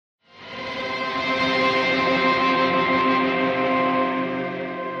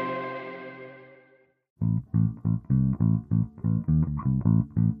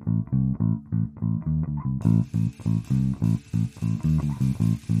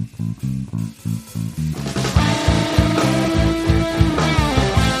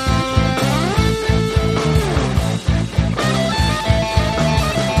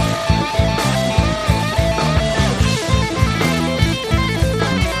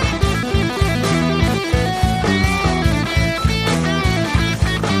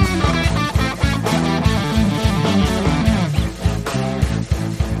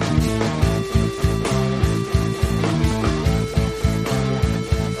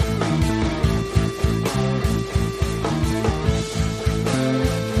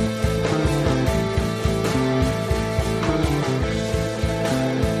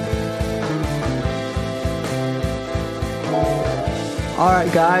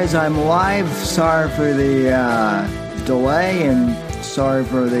Alright guys, I'm live. Sorry for the delay and sorry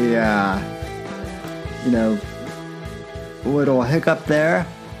for the little hiccup there.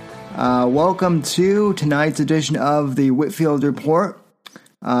 Welcome to tonight's edition of the Whitfield Report.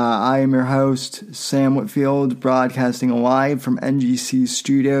 I am your host, Sam Whitfield, broadcasting live from NGC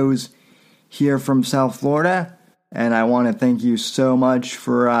Studios here from South Florida. And I want to thank you so much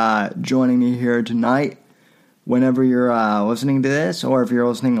for joining me here tonight. Whenever you're listening to this, or if you're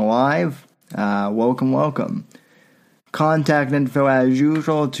listening live, welcome. Contact info as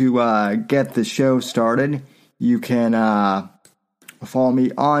usual to get the show started. You can follow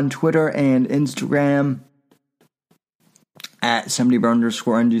me on Twitter and Instagram at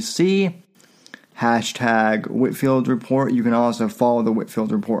 70_NGC, hashtag Whitfield Report. You can also follow the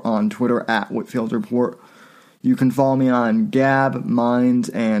Whitfield Report on Twitter at Whitfield Report. You can follow me on Gab, Minds,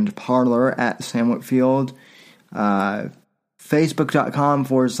 and Parler at Sam Whitfield.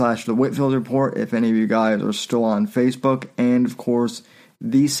 Facebook.com/The Whitfield Report if any of you guys are still on Facebook, and of course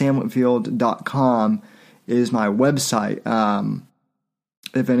thesamwhitfield.com is my website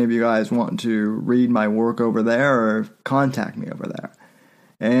if any of you guys want to read my work over there or contact me over there.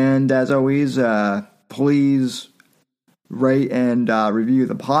 And as always, please rate and review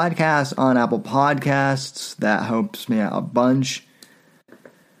the podcast on Apple Podcasts. That helps me out a bunch.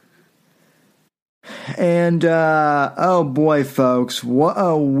 And, oh boy, folks, what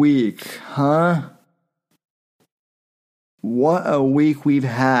a week, huh? What a week we've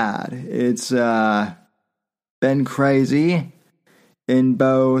had. It's, been crazy in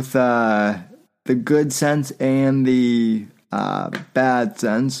both, the good sense and the, bad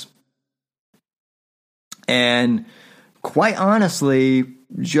sense. And, quite honestly,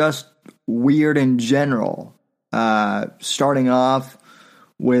 just weird in general. Starting off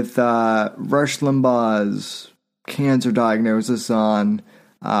with Rush Limbaugh's cancer diagnosis on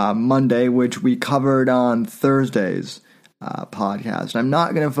Monday, which we covered on Thursday's podcast. I'm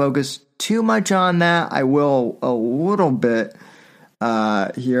not going to focus too much on that. I will a little bit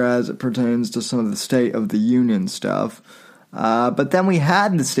here as it pertains to some of the State of the Union stuff. But then we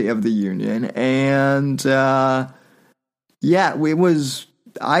had the State of the Union, and I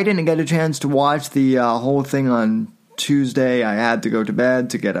didn't get a chance to watch the whole thing on Tuesday. I had to go to bed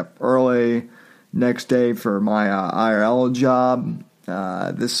to get up early next day for my IRL job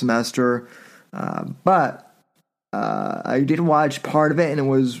this semester. But I did watch part of it, and it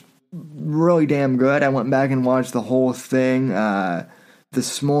was really damn good. I went back and watched the whole thing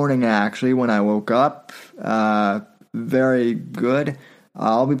this morning, actually, when I woke up. Very good.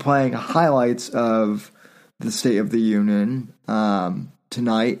 I'll be playing highlights of the State of the Union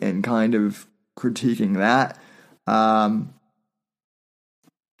tonight and kind of critiquing that. And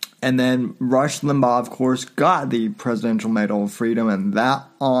then Rush Limbaugh, of course, got the Presidential Medal of Freedom, and that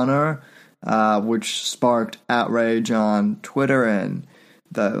honor, which sparked outrage on Twitter and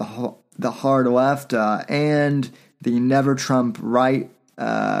the hard left, and the Never Trump right,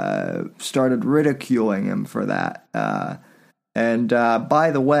 started ridiculing him for that. And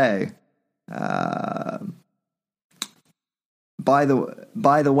by the way, Bill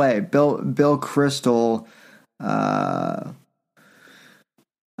Kristol.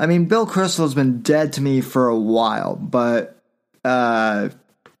 Bill Kristol's been dead to me for a while, but,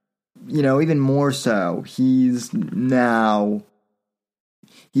 even more so, he's now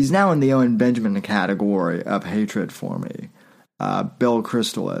in the Owen Benjamin category of hatred for me. Bill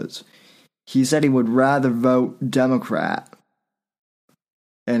Kristol is. He said he would rather vote Democrat,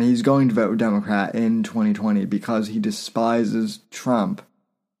 and he's going to vote Democrat in 2020 because he despises Trump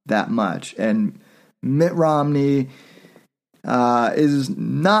that much. And Mitt Romney is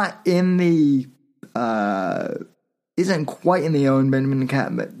not in the isn't quite in the Owen Benjamin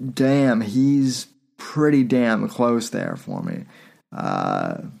cat, but damn, he's pretty damn close there for me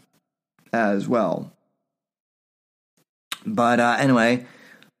as well. But anyway,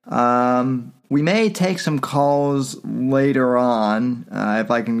 we may take some calls later on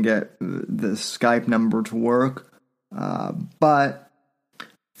if I can get the Skype number to work. But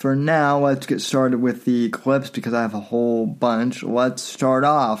for now, let's get started with the clips because I have a whole bunch. Let's start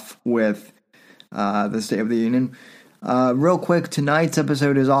off with the State of the Union. Real quick, tonight's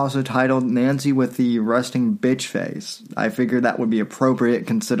episode is also titled Nancy with the Resting Bitch Face. I figured that would be appropriate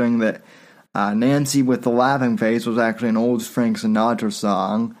considering that Nancy with the Laughing Face was actually an old Frank Sinatra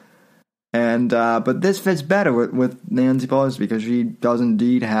song. And but this fits better with Nancy Pelosi because she does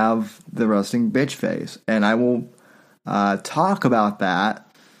indeed have the resting bitch face. And I will talk about that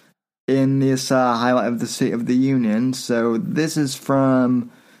in this highlight of the State of the Union. So this is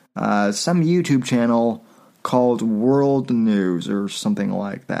from some YouTube channel called World News or something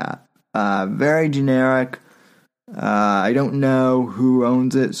like that. Very generic. I don't know who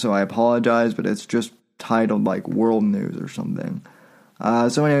owns it, so I apologize, but it's just titled like World News or something.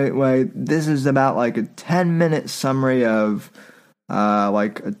 So anyway, this is about like a 10-minute summary of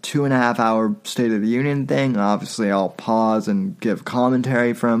like a 2.5 hour State of the Union thing. Obviously, I'll pause and give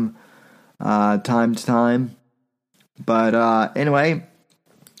commentary from time to time. But anyway,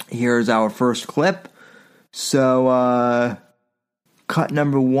 here's our first clip. So, cut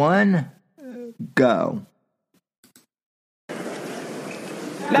number 1, go.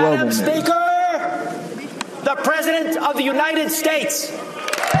 Madam Speaker, the President of the United States.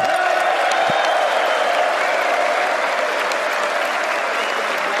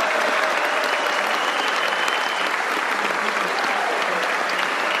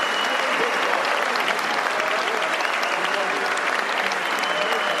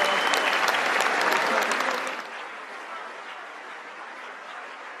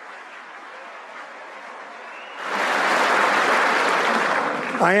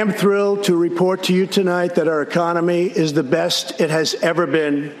 I am thrilled to report to you tonight that our economy is the best it has ever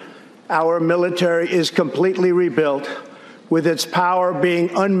been. Our military is completely rebuilt, with its power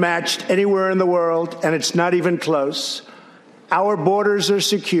being unmatched anywhere in the world, and it's not even close. Our borders are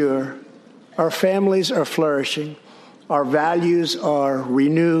secure. Our families are flourishing. Our values are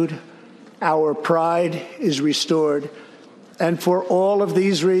renewed. Our pride is restored. And for all of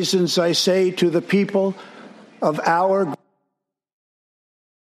these reasons, I say to the people of our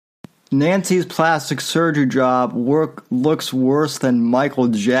Nancy's plastic surgery job looks worse than Michael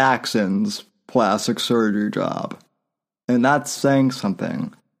Jackson's plastic surgery job. And that's saying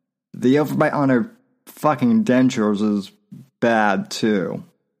something. The overbite on her fucking dentures is bad, too.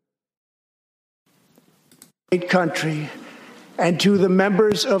 Country and to the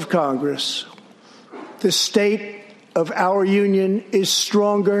members of Congress, the state of our union is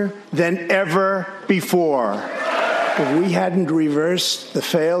stronger than ever before. If we hadn't reversed the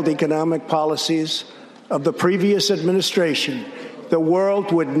failed economic policies of the previous administration, the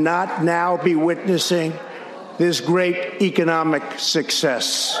world would not now be witnessing this great economic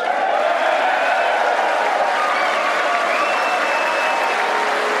success.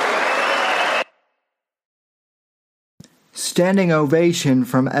 Standing ovation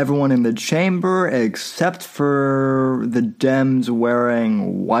from everyone in the chamber except for the Dems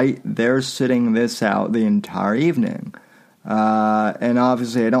wearing white. They're sitting this out the entire evening. And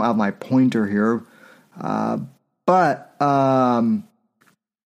obviously I don't have my pointer here. But I'm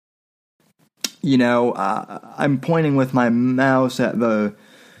pointing with my mouse at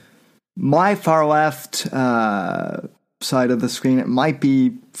my far left side of the screen. It might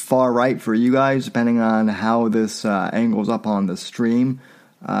be far right for you guys, depending on how this angles up on the stream.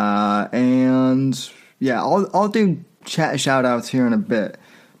 And yeah, I'll do chat shout outs here in a bit.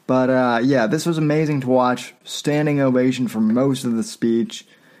 But yeah, this was amazing to watch. Standing ovation for most of the speech.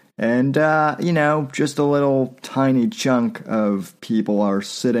 And, just a little tiny chunk of people are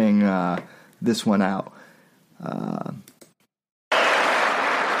sitting this one out.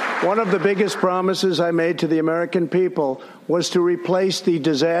 One of the biggest promises I made to the American people was to replace the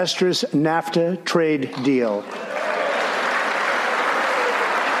disastrous NAFTA trade deal.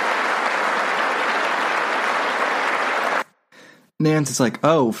 Nancy's like,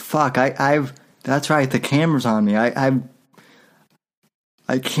 oh, fuck, that's right, the camera's on me. I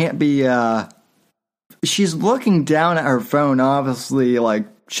can't be, she's looking down at her phone, obviously, like,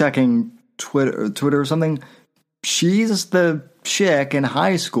 checking Twitter or something. She's the chick in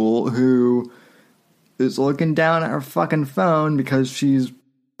high school who is looking down at her fucking phone because she's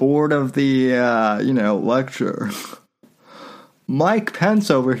bored of the, lecture. Mike Pence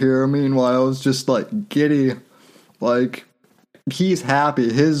over here, meanwhile, is just, like, giddy. Like, he's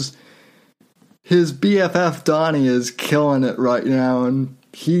happy. His BFF Donnie is killing it right now, and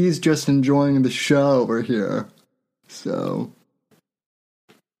he's just enjoying the show over here. So,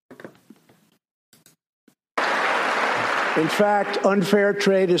 in fact, unfair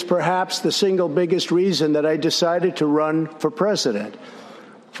trade is perhaps the single biggest reason that I decided to run for president.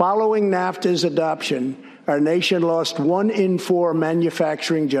 Following NAFTA's adoption, our nation lost 1 in 4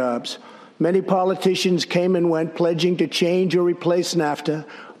 manufacturing jobs. Many politicians came and went pledging to change or replace NAFTA,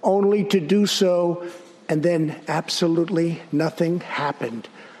 only to do so, and then absolutely nothing happened.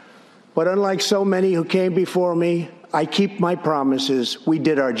 But unlike so many who came before me, I keep my promises. We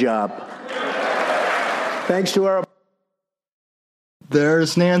did our job. Thanks to our...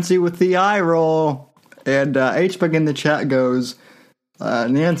 There's Nancy with the eye roll. And HBug in the chat goes,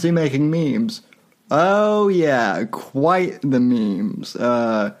 Nancy making memes. Oh, yeah, quite the memes.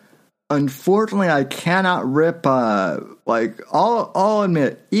 Unfortunately, I cannot rip, I'll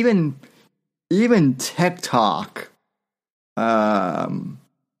admit, even TikTok,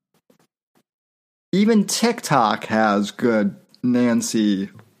 even TikTok has good Nancy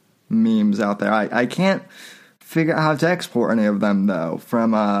memes out there. I can't figure out how to export any of them, though,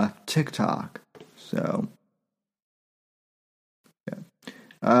 from TikTok. So,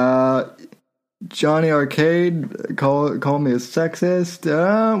 yeah. Johnny Arcade call me a sexist.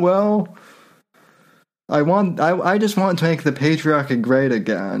 Well, I just want to make the patriarchy great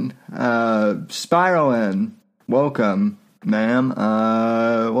again. Spiralin, welcome, ma'am.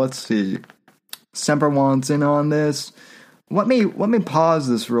 Let's see. Semper wants in on this. Let me pause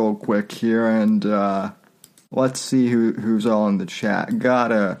this real quick here and let's see who's all in the chat.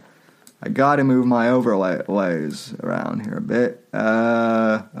 I gotta move my overlays around here a bit.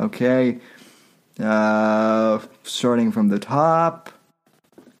 Okay. Starting from the top.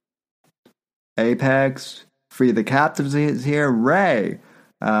 Apex. Free the Captives is here. Ray.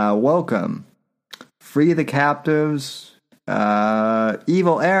 Welcome. Free the Captives.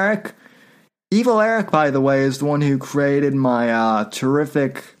 Evil Eric. Evil Eric, by the way, is the one who created my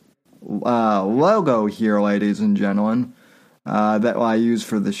terrific logo here, ladies and gentlemen, that I use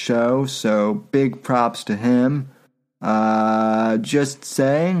for the show. So big props to him. Just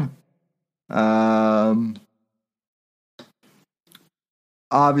saying.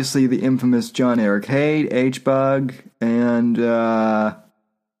 Obviously the infamous Johnny Arcade, H-Bug, and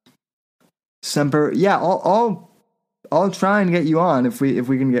Semper. Yeah, I'll try and get you on if we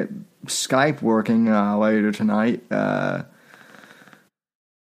can get Skype working later tonight. I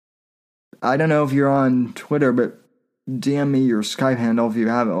don't know if you're on Twitter, but DM me your Skype handle if you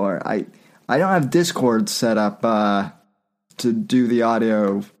have it. Or I don't have Discord set up to do the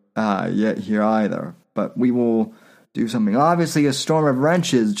audio yet here either. But we will do something. Obviously, a storm of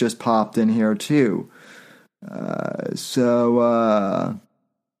wrenches just popped in here too.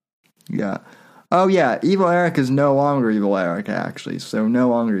 Yeah. Oh yeah, Evil Eric is no longer Evil Eric, actually. So no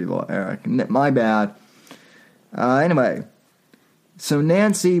longer Evil Eric. My bad. Anyway. So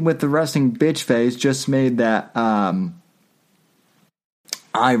Nancy with the resting bitch face just made that eye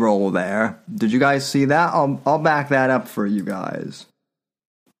roll there. Did you guys see that? I'll back that up for you guys.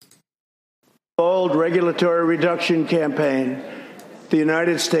 Bold regulatory reduction campaign. The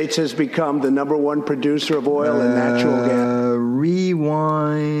United States has become the #1 producer of oil and natural gas.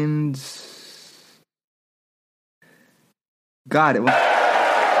 Rewind. Got it.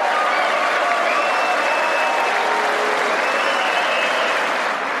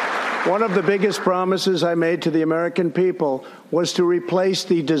 One of the biggest promises I made to the American people was to replace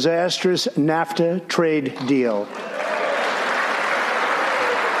the disastrous NAFTA trade deal.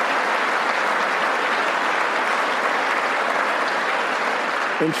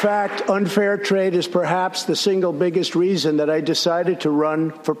 In fact, unfair trade is perhaps the single biggest reason that I decided to run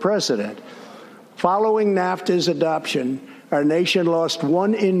for president. Following NAFTA's adoption, our nation lost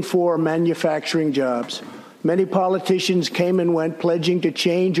 1 in 4 manufacturing jobs. Many politicians came and went pledging to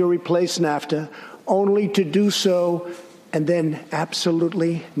change or replace NAFTA, only to do so, and then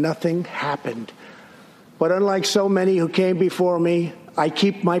absolutely nothing happened. But unlike so many who came before me, I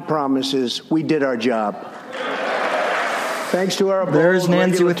keep my promises. We did our job. Thanks to our There's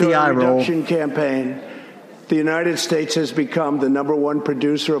Nancy with the eye roll. Reduction campaign, the United States has become the #1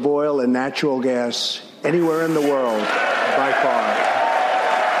 producer of oil and natural gas anywhere in the world, by far.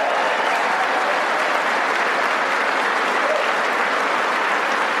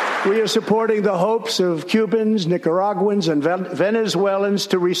 We are supporting the hopes of Cubans, Nicaraguans, and Venezuelans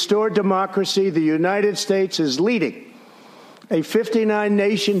to restore democracy. The United States is leading a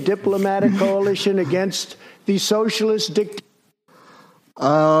 59-nation diplomatic coalition against the socialist dictator.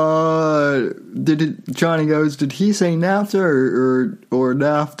 Johnny goes, did he say NAFTA or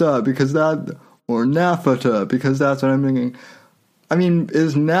NAFTA? Because that, or NAFTA, because that's what I'm thinking. I mean,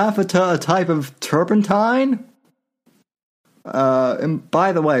 is NAFTA a type of turpentine? And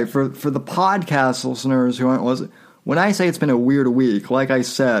by the way, for the podcast listeners who aren't listening, when I say it's been a weird week, like I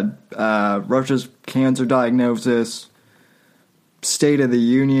said, Russia's cancer diagnosis, State of the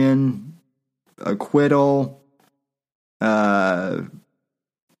Union, acquittal, and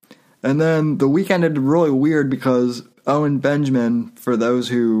then the weekend ended really weird because Owen Benjamin, for those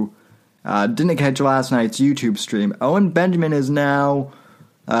who didn't catch last night's YouTube stream, Owen Benjamin is now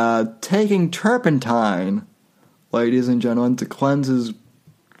taking turpentine, ladies and gentlemen, to cleanse his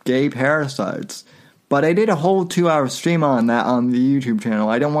gay parasites. But I did a whole 2-hour stream on that on the YouTube channel.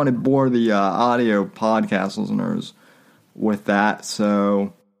 I don't want to bore the audio podcast listeners with that,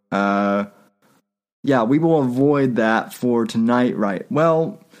 so yeah, we will avoid that for tonight, right?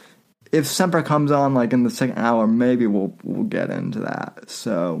 Well, if Semper comes on like in the second hour, maybe we'll get into that.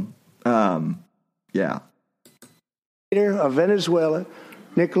 So, yeah. Leader of Venezuela,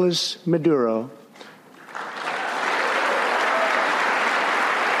 Nicolas Maduro.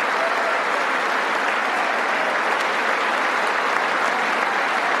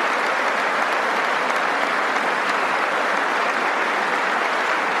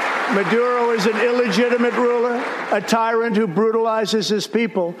 Maduro is an illegitimate ruler, a tyrant who brutalizes his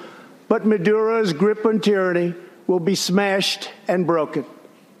people, but Maduro's grip on tyranny will be smashed and broken.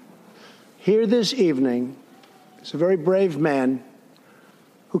 Here this evening is a very brave man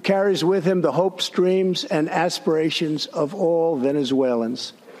who carries with him the hopes, dreams, and aspirations of all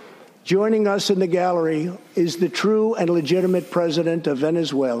Venezuelans. Joining us in the gallery is the true and legitimate president of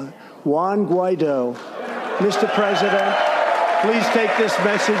Venezuela, Juan Guaido. Mr. President, please take this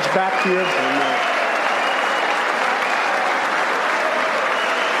message back to your family.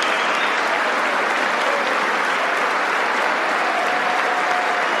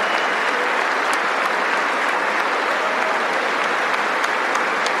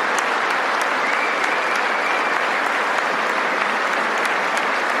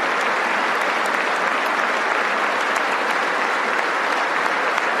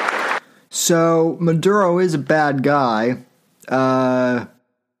 So, Maduro is a bad guy.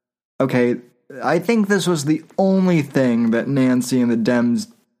 Okay, I think this was the only thing that Nancy and the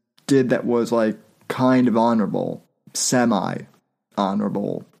Dems did that was, like, kind of honorable.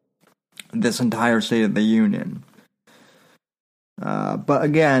 Semi-honorable. This entire State of the Union. But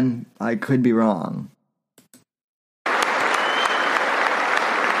again, I could be wrong.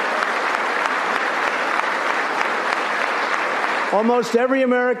 Almost every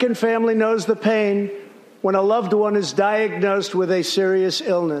American family knows the pain when a loved one is diagnosed with a serious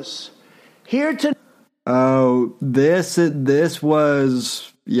illness. Here to this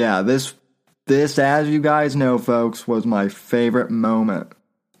was, as you guys know, folks, was my favorite moment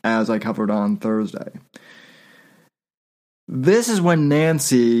as I covered on Thursday. This is when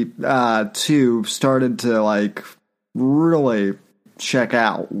Nancy, too, started to, like, really check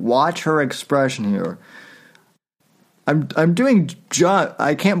out. Watch her expression here. I'm doing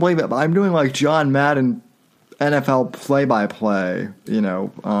I can't believe it, but I'm doing like John Madden NFL play-by-play,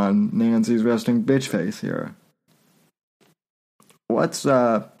 on Nancy's resting bitch face here.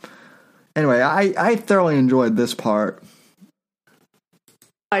 Anyway, I thoroughly enjoyed this part.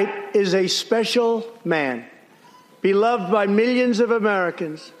 Tonight is a special man, beloved by millions of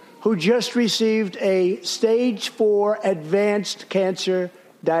Americans, who just received a stage 4 advanced cancer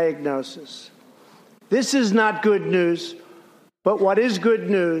diagnosis. This is not good news, but what is good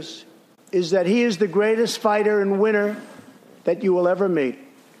news is that he is the greatest fighter and winner that you will ever meet.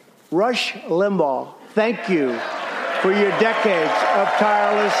 Rush Limbaugh, thank you for your decades of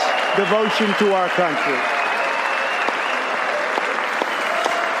tireless devotion to our country.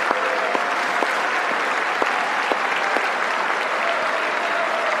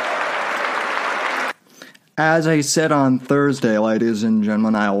 As I said on Thursday, ladies and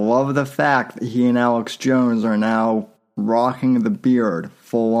gentlemen, I love the fact that he and Alex Jones are now rocking the beard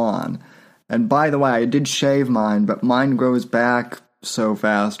full on. And by the way, I did shave mine, but mine grows back so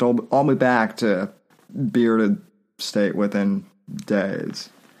fast. I'll be back to bearded state within days.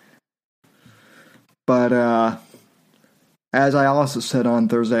 But as I also said on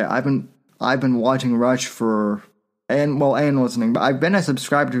Thursday, I've been watching Rush and listening, but I've been a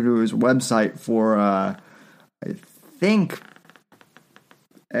subscriber to his website for I think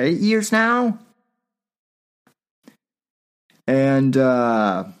 8 years now. And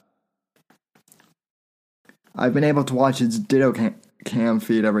I've been able to watch his Ditto cam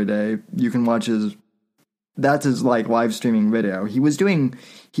feed every day. You can watch that's his like live streaming video. He was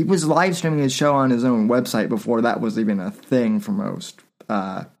live streaming his show on his own website before that was even a thing for most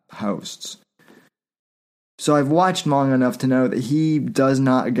hosts. So I've watched long enough to know that he does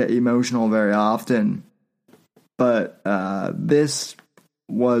not get emotional very often. but this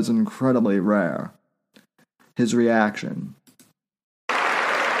was incredibly rare. His reaction.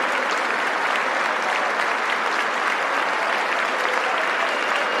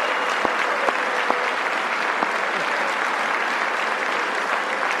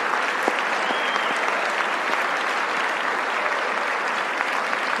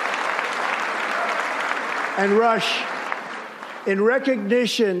 And Rush, in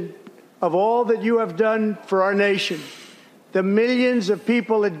recognition of all that you have done for our nation, the millions of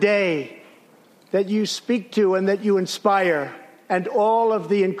people a day that you speak to and that you inspire, and all of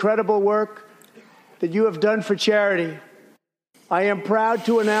the incredible work that you have done for charity, I am proud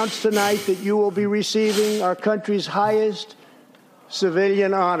to announce tonight that you will be receiving our country's highest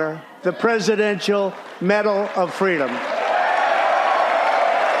civilian honor, the Presidential Medal of Freedom.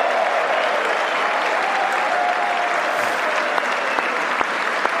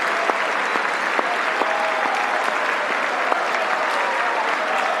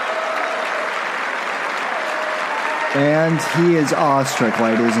 And he is awestruck,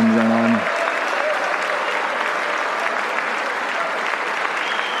 ladies and gentlemen.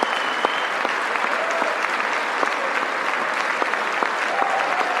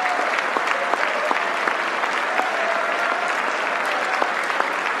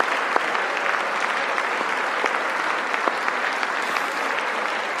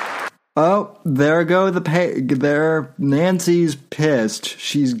 Oh, there go there. Nancy's pissed.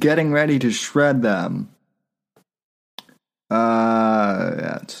 She's getting ready to shred them.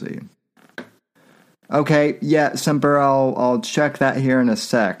 Let's see. Okay, yeah, Semper, I'll check that here in a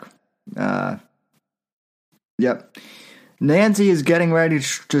sec. Yep. Nancy is getting ready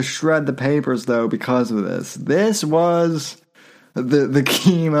to shred the papers, though, because of this. This was the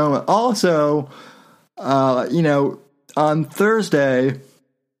key moment. Also, on Thursday,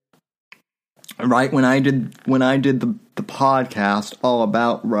 right when I did the podcast all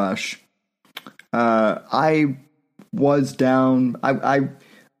about Rush, I was down. I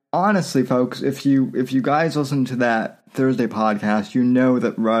honestly, folks, if you guys listen to that Thursday podcast, you know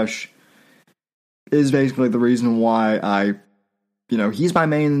that Rush is basically the reason why he's my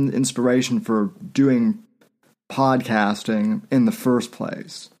main inspiration for doing podcasting in the first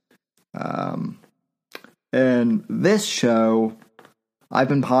place. And this show, I've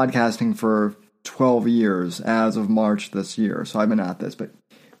been podcasting for 12 years as of March this year, so I've been at this, but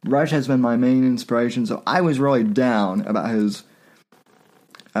Rush has been my main inspiration, so I was really down about his,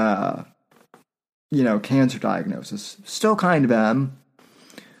 cancer diagnosis. Still kind of am.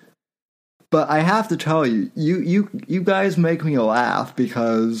 But I have to tell you, you guys make me laugh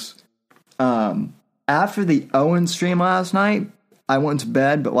because, after the Owen stream last night, I went to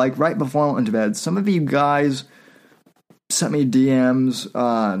bed, but right before I went to bed, some of you guys sent me DMs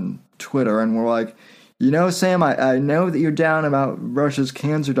on Twitter and were like, Sam, I know that you're down about Rush's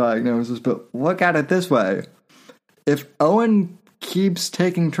cancer diagnosis, but look at it this way. If Owen keeps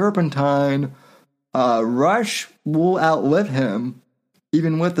taking turpentine, Rush will outlive him,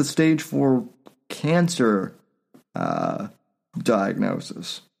 even with the stage 4 cancer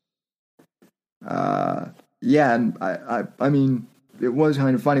diagnosis. And I mean, it was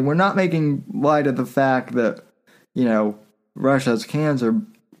kind of funny. We're not making light of the fact that, Rush has cancer,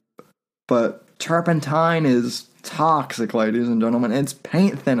 but turpentine is toxic, ladies and gentlemen. It's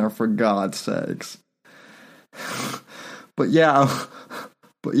paint thinner, for God's sakes. But yeah,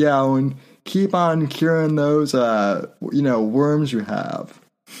 and keep on curing those, worms you have.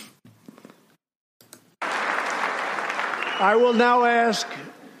 I will now ask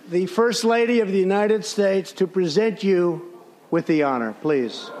the First Lady of the United States to present you with the honor,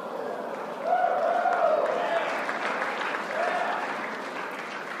 please.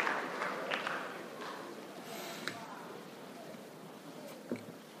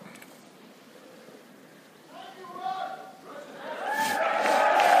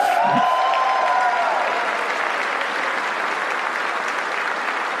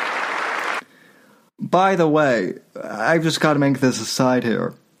 By the way, I've just got to make this aside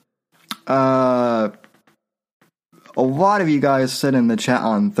here. A lot of you guys said in the chat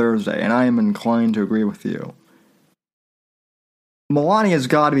on Thursday, and I am inclined to agree with you. Melania's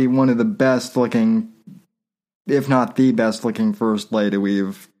got to be one of the best looking, if not the best looking first lady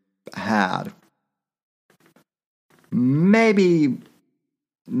we've had. Maybe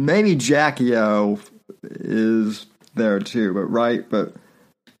Jackie O is there too, but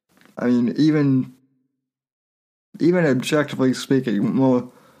I mean, even objectively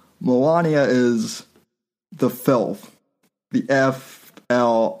speaking, Melania is the filth. The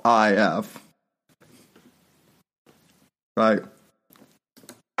FLIF. Right.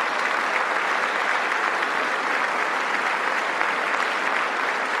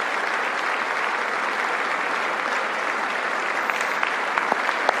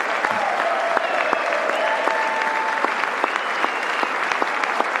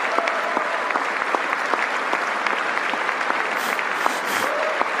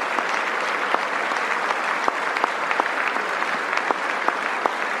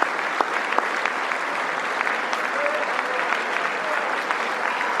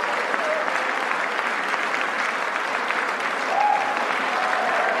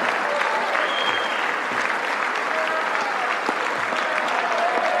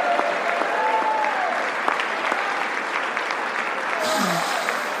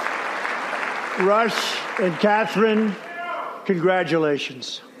 Rush and Catherine,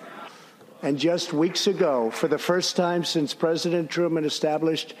 congratulations. And just weeks ago, for the first time since President Truman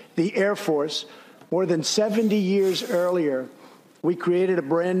established the Air Force, more than 70 years earlier, we created a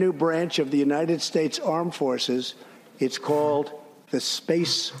brand new branch of the United States Armed Forces. It's called the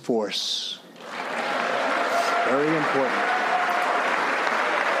Space Force. Very important.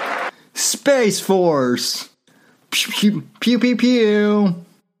 Space Force. Pew, pew, pew, pew.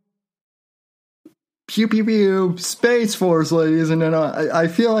 Pew, pew, pew. Space Force, ladies and gentlemen. I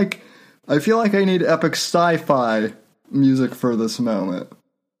feel like I need epic sci-fi music for this moment.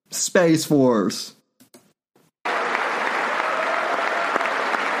 Space Force.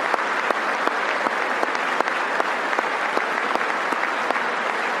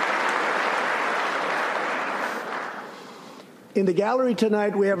 In the gallery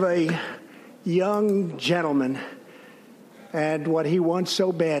tonight, we have a young gentleman, and what he wants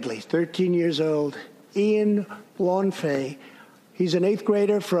so badly, 13 years old, Ian Lawnfay. He's an 8th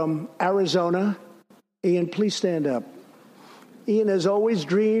grader from Arizona. Ian, please stand up. Ian has always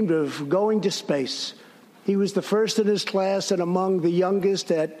dreamed of going to space. He was the first in his class and among the youngest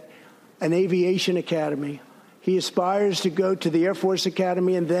at an aviation academy. He aspires to go to the Air Force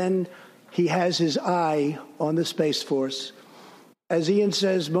Academy, and then he has his eye on the Space Force. As Ian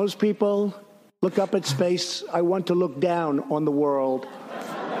says, most people look up at space. I want to look down on the world.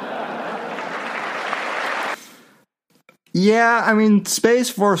 Yeah, I mean, Space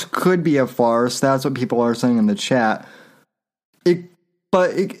Force could be a farce. That's what people are saying in the chat.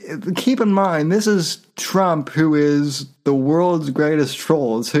 But keep in mind, this is Trump, who is the world's greatest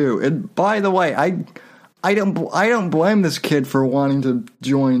troll, too. And by the way, I don't blame this kid for wanting to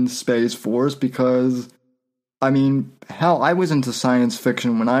join Space Force because, I mean, hell, I was into science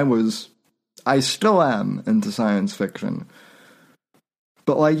fiction when I still am into science fiction.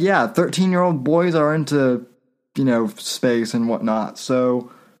 But, like, yeah, 13-year-old boys are into, you know, space and whatnot.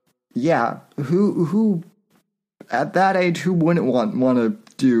 So, yeah, who at that age, who wouldn't want to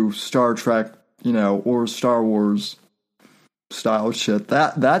do Star Trek, you know, or Star Wars style shit?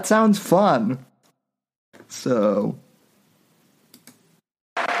 That sounds fun. So,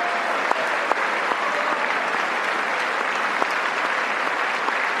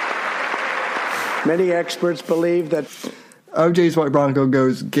 many experts believe that OJ's White Bronco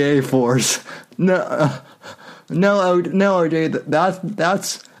goes gay force. No, OJ,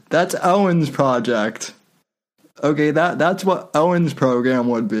 that's Owen's project. Okay, that's what Owen's program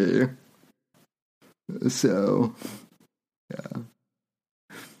would be. So, yeah.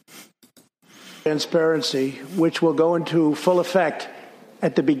 Transparency, which will go into full effect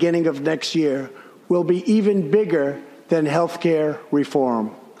at the beginning of next year, will be even bigger than health care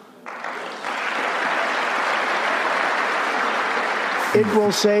reform. It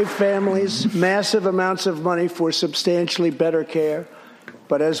will save families massive amounts of money for substantially better care.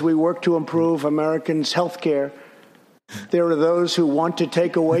 But as we work to improve Americans' health care, there are those who want to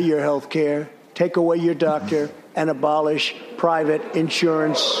take away your health care, take away your doctor, and abolish private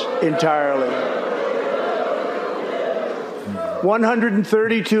insurance entirely.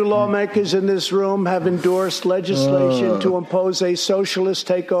 132 lawmakers in this room have endorsed legislation to impose a socialist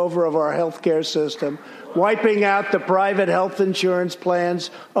takeover of our health care system, wiping out the private health insurance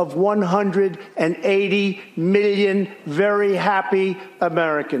plans of 180 million very happy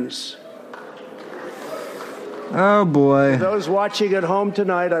Americans. Oh, boy. For those watching at home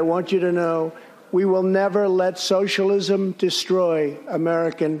tonight, I want you to know we will never let socialism destroy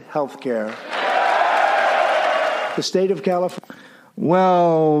American health care. The state of California.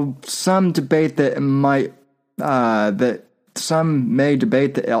 Well, some debate that it might, that some may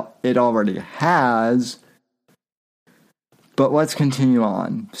debate that it already has. But let's continue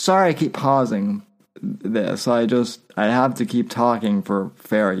on. Sorry I keep pausing this. I have to keep talking for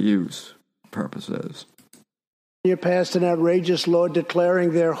fair use purposes. Passed an outrageous law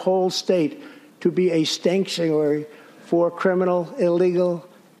declaring their whole state to be a sanctuary for criminal, illegal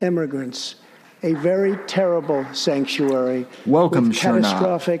immigrants. A very terrible sanctuary. Welcome, with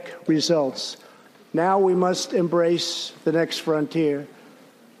catastrophic results. Now we must embrace the next frontier.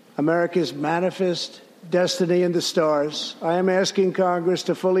 America's manifest destiny in the stars. I am asking Congress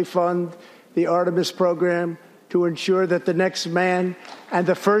to fully fund the Artemis program to ensure that the next man and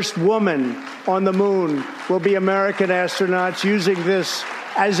the first woman on the moon will be American astronauts, using this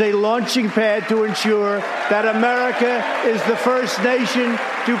as a launching pad to ensure that America is the first nation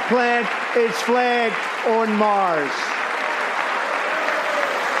to plant its flag on Mars.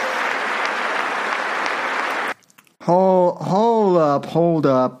 Hold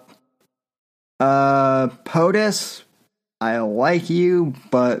up. POTUS, I like you,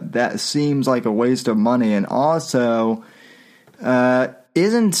 but that seems like a waste of money. And also,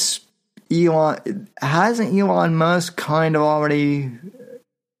 hasn't Elon Musk kind of already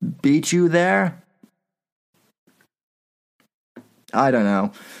beat you there? I don't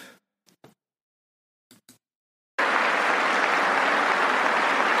know.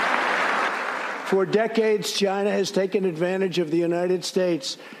 For decades, China has taken advantage of the United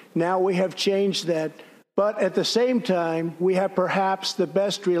States. Now we have changed that. But at the same time, we have perhaps the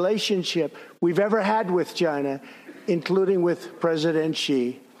best relationship we've ever had with China, including with President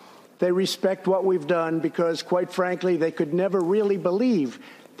Xi. They respect what we've done because, quite frankly, they could never really believe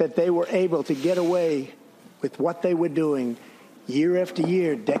that they were able to get away with what they were doing year after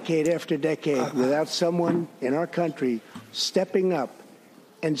year, decade after decade, without someone in our country stepping up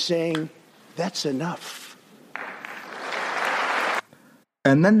and saying, that's enough.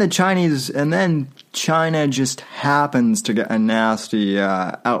 And then China just happens to get a nasty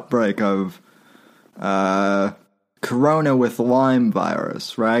outbreak of corona with Lyme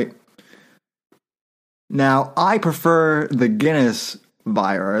virus, right? Now, I prefer the Guinness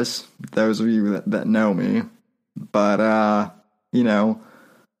virus, those of you that know me. But,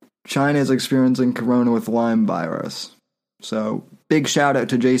 China is experiencing corona with Lyme virus. So, big shout out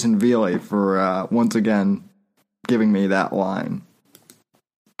to Jason Vealey for once again giving me that line.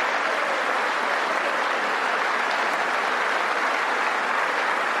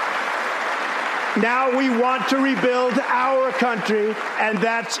 Now we want to rebuild our country, and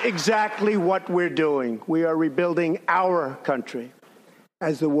that's exactly what we're doing. We are rebuilding our country.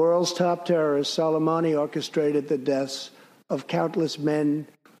 As the world's top terrorist, Soleimani orchestrated the deaths of countless men,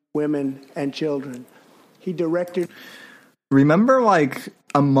 women, and children. He directed... Remember, like,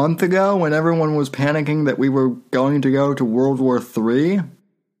 a month ago when everyone was panicking that we were going to go to World War III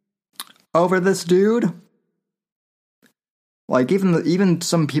over this dude? Like, even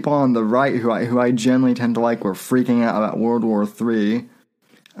some people on the right who I generally tend to like were freaking out about World War III.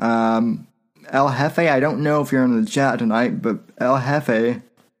 El Jefe, I don't know if you're in the chat tonight, but El Jefe,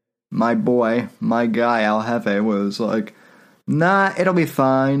 my boy, my guy El Jefe, was like, nah, it'll be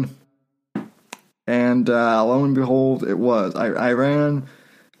fine. And lo and behold, it was. Iran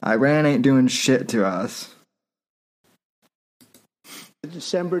ain't doing shit to us. The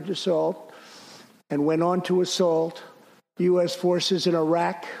December assault and went on to assault U.S. forces in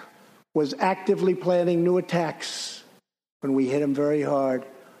Iraq, was actively planning new attacks when we hit them very hard.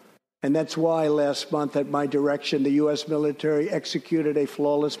 And that's why last month, at my direction, the U.S. military executed a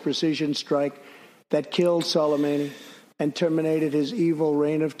flawless precision strike that killed Soleimani and terminated his evil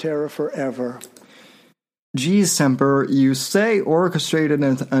reign of terror forever. Geez, Semper, you say orchestrated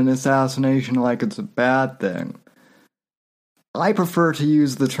an assassination like it's a bad thing. I prefer to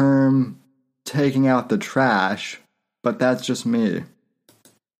use the term taking out the trash, but that's just me.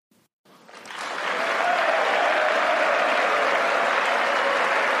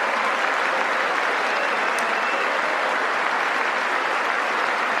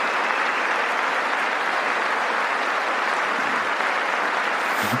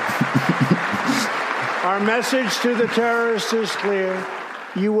 Our message to the terrorists is clear.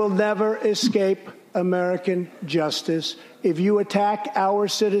 You will never escape American justice. If you attack our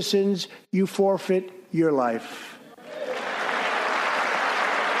citizens, you forfeit your life.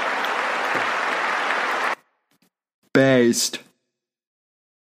 Based.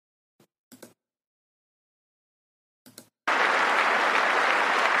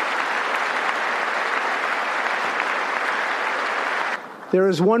 There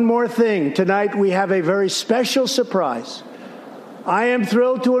is one more thing. Tonight we have a very special surprise. I am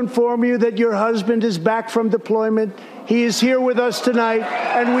thrilled to inform you that your husband is back from deployment. He is here with us tonight,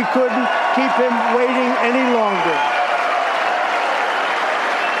 and we couldn't keep him waiting any longer.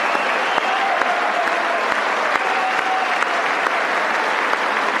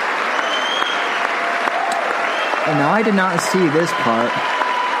 And now I did not see this part.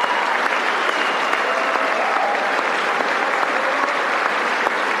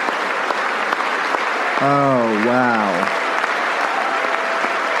 Oh, wow.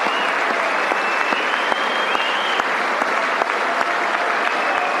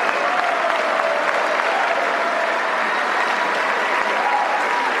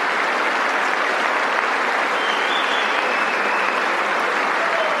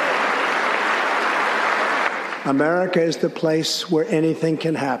 America is the place where anything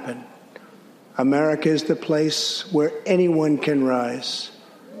can happen. America is the place where anyone can rise.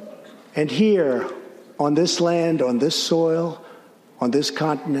 And here, on this land, on this soil, on this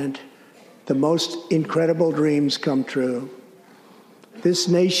continent, the most incredible dreams come true. This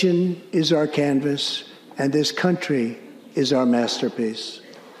nation is our canvas, and this country is our masterpiece.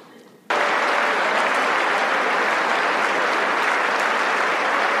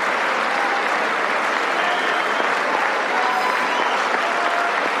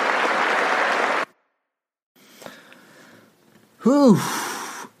 Whew.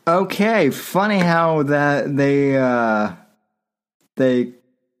 Okay, funny how that they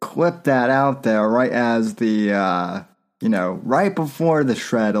clipped that out there right as the right before the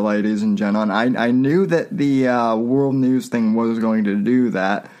shred, ladies and gentlemen. I knew that the world news thing was going to do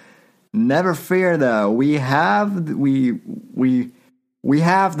that. Never fear though. We have the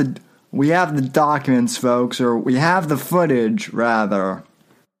documents, folks, or we have the footage rather.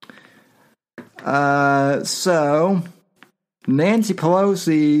 So Nancy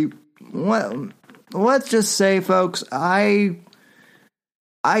Pelosi, well, let's just say, folks, I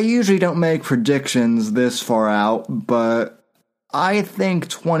usually don't make predictions this far out, but I think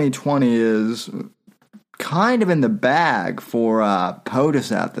 2020 is kind of in the bag for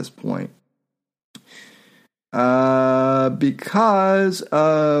POTUS at this point. Because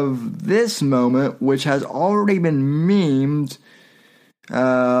of this moment, which has already been memed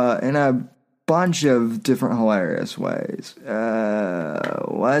in a bunch of different hilarious ways.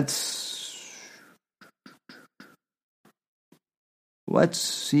 Let's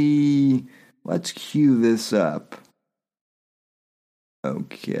see. Let's cue this up.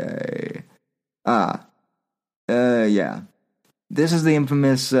 Okay. Yeah. This is the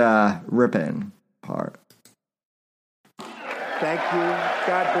infamous rip-in part. Thank you.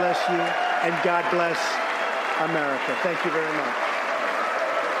 God bless you. And God bless America. Thank you very much.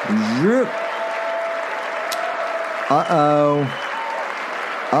 Rip. Uh-oh.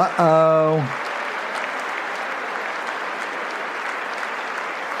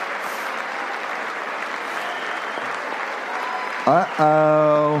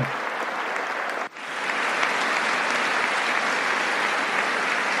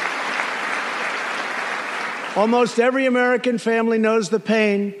 Almost every American family knows the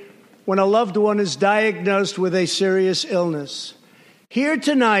pain when a loved one is diagnosed with a serious illness. Here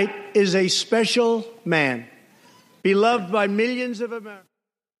tonight is a special man, beloved by millions of Americans.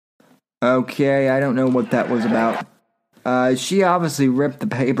 Okay, I don't know what that was about. She obviously ripped the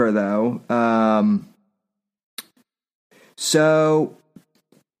paper, though. So,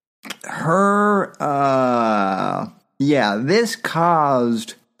 this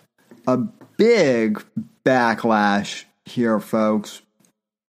caused a big backlash here, folks.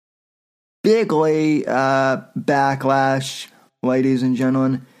 Bigly backlash, ladies and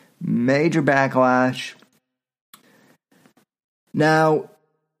gentlemen. Major backlash. Now,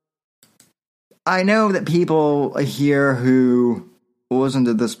 I know that people here who listen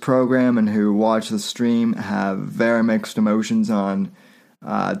to this program and who watch the stream have very mixed emotions on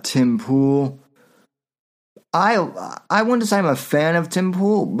Tim Pool. I wouldn't say I'm a fan of Tim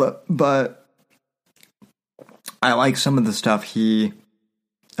Pool, but I like some of the stuff he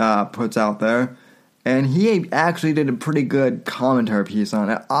puts out there. And he actually did a pretty good commentary piece on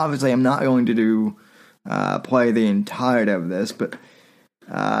it. Obviously, I'm not going to play the entirety of this, but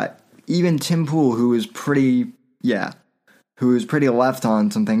even Tim Pool, who is pretty left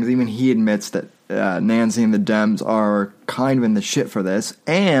on some things, even he admits that Nancy and the Dems are kind of in the shit for this.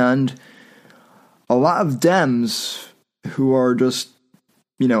 And a lot of Dems who are just,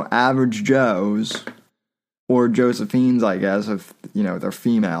 average Joes, or Josephines, I guess, if, they're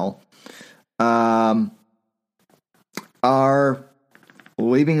female, are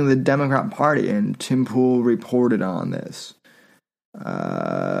leaving the Democrat Party, and Tim Pool reported on this.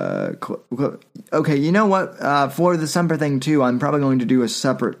 Okay, you know what? For the December thing, too, I'm probably going to do a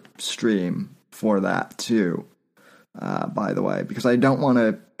separate stream for that, too, by the way, because I don't want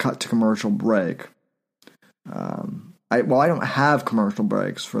to cut to commercial break. I don't have commercial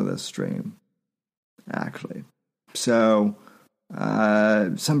breaks for this stream, actually. So,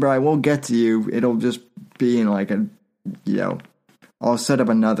 December, I will get to you. It'll just be in I'll set up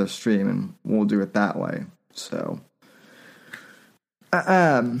another stream and we'll do it that way. So,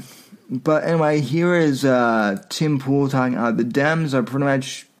 but anyway, here is Tim Pool talking about the Dems are pretty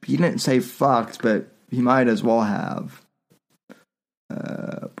much, he didn't say fucked, but he might as well have.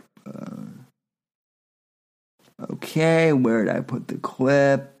 Okay, where did I put the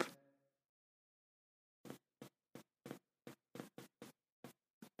clip?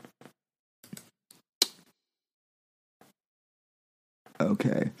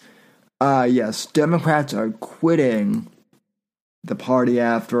 Okay. Yes, Democrats are quitting the party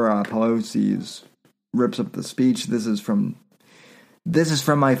after Pelosi's rips up the speech. This is from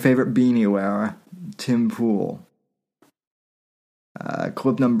my favorite Beanie Wearer, Tim Pool.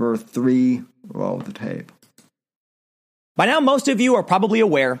 Clip number 3, roll the tape. By now, most of you are probably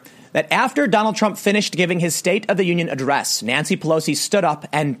aware that after Donald Trump finished giving his State of the Union address, Nancy Pelosi stood up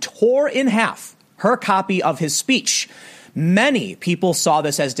and tore in half her copy of his speech. Many people saw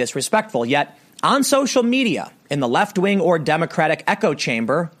this as disrespectful, yet on social media, in the left-wing or Democratic echo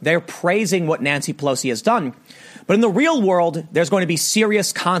chamber, they're praising what Nancy Pelosi has done. But in the real world, there's going to be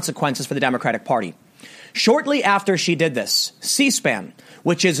serious consequences for the Democratic Party. Shortly after she did this, C-SPAN,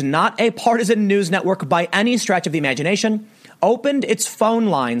 which is not a partisan news network by any stretch of the imagination, opened its phone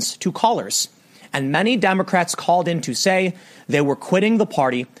lines to callers. And many Democrats called in to say they were quitting the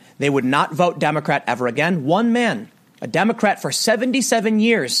party. They would not vote Democrat ever again. One man, a Democrat for 77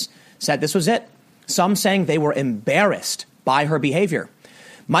 years, said this was it. Some saying they were embarrassed by her behavior.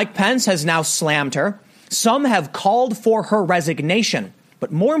 Mike Pence has now slammed her. Some have called for her resignation.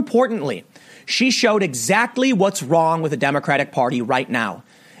 But more importantly, she showed exactly what's wrong with the Democratic Party right now.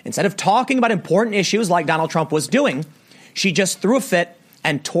 Instead of talking about important issues like Donald Trump was doing, she just threw a fit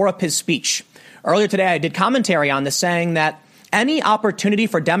and tore up his speech. Earlier today, I did commentary on this, saying that any opportunity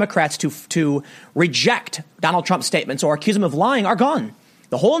for Democrats to reject Donald Trump's statements or accuse him of lying are gone.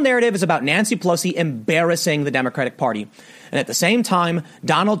 The whole narrative is about Nancy Pelosi embarrassing the Democratic Party. And at the same time,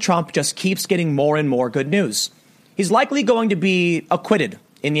 Donald Trump just keeps getting more and more good news. He's likely going to be acquitted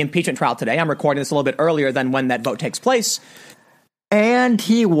in the impeachment trial today. I'm recording this a little bit earlier than when that vote takes place. And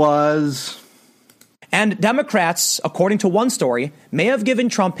he was. And Democrats, according to one story, may have given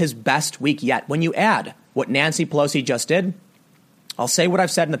Trump his best week yet. When you add what Nancy Pelosi just did, I'll say what I've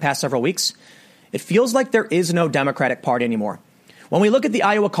said in the past several weeks. It feels like there is no Democratic Party anymore. When we look at the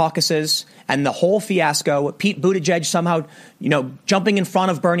Iowa caucuses and the whole fiasco, Pete Buttigieg somehow, jumping in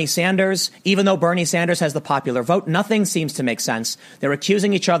front of Bernie Sanders, even though Bernie Sanders has the popular vote, nothing seems to make sense. They're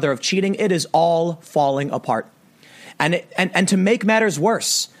accusing each other of cheating. It is all falling apart. And to make matters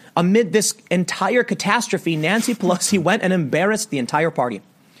worse, amid this entire catastrophe, Nancy Pelosi went and embarrassed the entire party.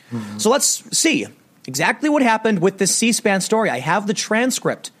 Mm-hmm. So let's see exactly what happened with this C-SPAN story. I have the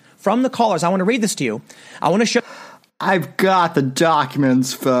transcript from the callers. I want to read this to you. I want to show. I've got the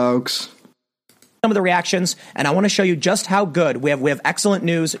documents, folks. Some of the reactions, and I want to show you just how good. We have excellent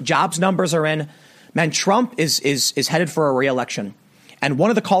news. Jobs numbers are in. Man, Trump is headed for a re-election. And one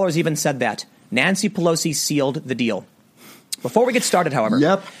of the callers even said that. Nancy Pelosi sealed the deal. Before we get started, however,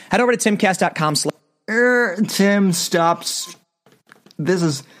 head over to timcast.com. Tim, stops. This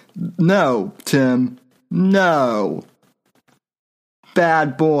is... No, Tim. No.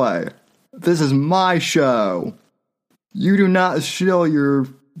 Bad boy. This is my show. You do not shill your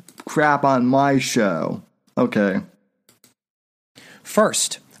crap on my show. Okay.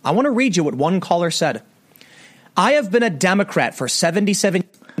 First, I want to read you what one caller said. I have been a Democrat for 77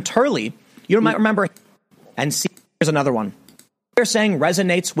 years. Turley, you might remember, and see, here's another one. They're saying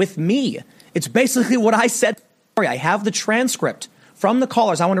resonates with me. It's basically what I said. I have the transcript from the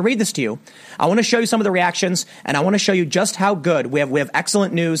callers. I want to read this to you. I want to show you some of the reactions, and I want to show you just how good. We have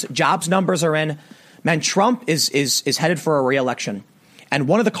excellent news. Jobs numbers are in. Man, Trump is headed for a re-election. And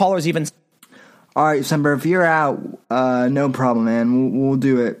one of the callers even... All right, Semper, if you're out, no problem, man. We'll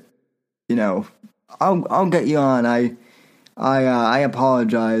do it. I'll get you on. I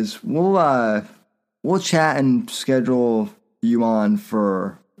apologize. We'll chat and schedule you on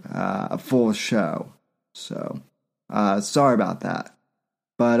for a full show. So, sorry about that.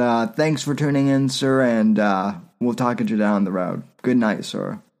 But thanks for tuning in, sir, and we'll talk at you down the road. Good night,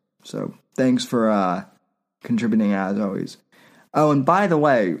 sir. So, thanks for contributing as always. Oh, and by the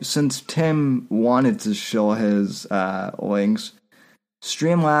way, since Tim wanted to shill his links,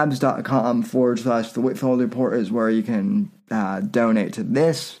 streamlabs.com/The Whitfield Report is where you can donate to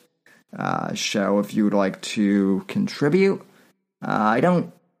this show if you would like to contribute. I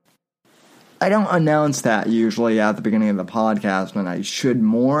don't announce that usually at the beginning of the podcast, and I should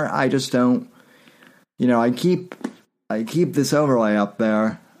more. I just don't. I keep this overlay up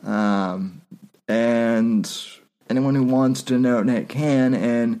there, and anyone who wants to donate can.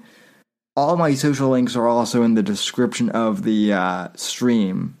 And all my social links are also in the description of the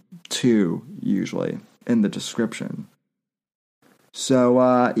stream too. Usually in the description.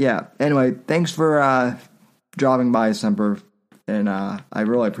 So yeah. Anyway, thanks for dropping by, Semper, and I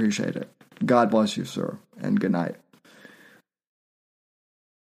really appreciate it. God bless you, sir, and good night.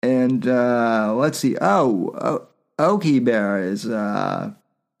 And let's see. Okie Bear is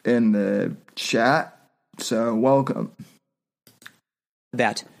in the chat, so welcome.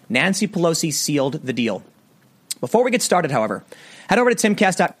 That Nancy Pelosi sealed the deal. Before we get started, however, head over to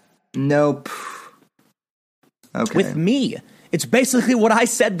timcast. Nope. Okay. With me. It's basically what I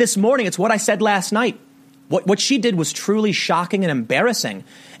said this morning. It's what I said last night. What she did was truly shocking and embarrassing.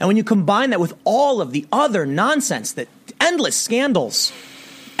 And when you combine that with all of the other nonsense that endless scandals.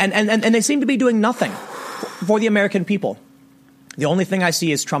 And they seem to be doing nothing for the American people. The only thing I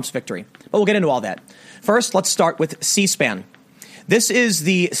see is Trump's victory. But we'll get into all that. First, let's start with C-SPAN. This is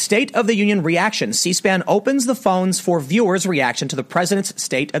the State of the Union reaction. C-SPAN opens the phones for viewers' reaction to the president's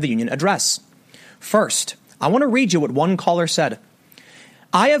State of the Union address. First, I want to read you what one caller said.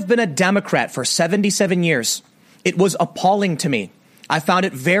 I have been a Democrat for 77 years. It was appalling to me. I found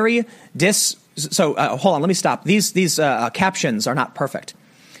it very hold on, let me stop. These captions are not perfect.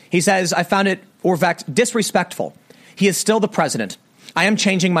 He says, I found it, or in fact, disrespectful. He is still the president. I am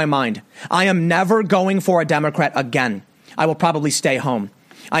changing my mind. I am never going for a Democrat again. I will probably stay home.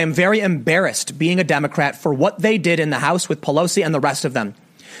 I am very embarrassed being a Democrat for what they did in the House with Pelosi and the rest of them.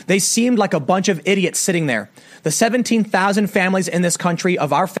 They seemed like a bunch of idiots sitting there. The 17,000 families in this country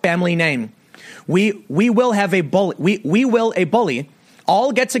of our family name. We will have a bully. We will a bully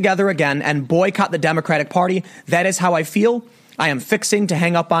all get together again and boycott the Democratic Party. That is how I feel. I am fixing to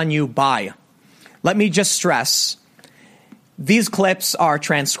hang up on you. Bye. Let me just stress, these clips are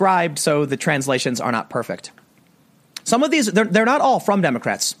transcribed, so the translations are not perfect. Some of these, they're not all from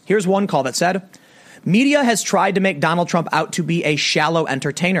Democrats. Here's one call that said, media has tried to make Donald Trump out to be a shallow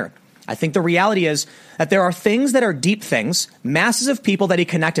entertainer. I think the reality is that there are things that are deep things, masses of people that he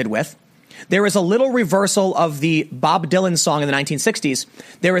connected with. There is a little reversal of the Bob Dylan song in the 1960s.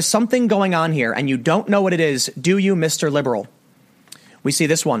 There is something going on here, and you don't know what it is, do you, Mr. Liberal? We see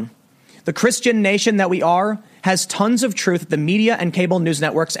this one. The Christian nation that we are has tons of truth that the media and cable news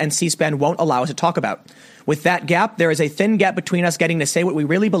networks and C-SPAN won't allow us to talk about. With that gap, there is a thin gap between us getting to say what we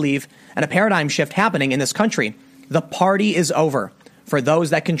really believe and a paradigm shift happening in this country. The party is over for those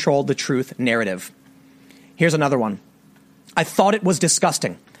that control the truth narrative. Here's another one. I thought it was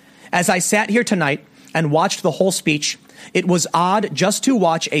disgusting. As I sat here tonight and watched the whole speech, it was odd just to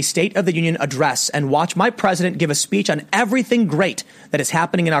watch a State of the Union address and watch my president give a speech on everything great that is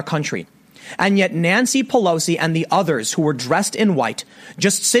happening in our country. And yet Nancy Pelosi and the others who were dressed in white,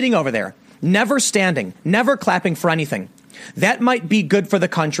 just sitting over there, never standing, never clapping for anything. That might be good for the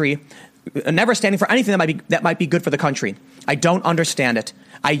country. Never standing for anything that might be good for the country. I don't understand it.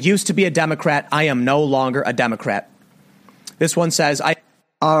 I used to be a Democrat. I am no longer a Democrat. This one says,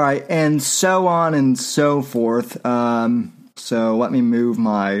 All right, and so on and so forth. So let me move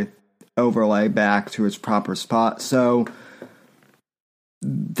my overlay back to its proper spot. So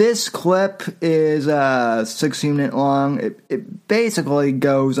this clip is 16 minutes long. It basically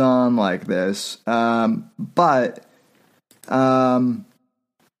goes on like this. But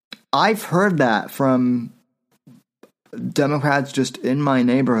I've heard that from Democrats just in my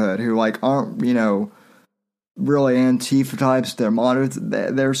neighborhood who aren't, really Antifa types. They're moderates.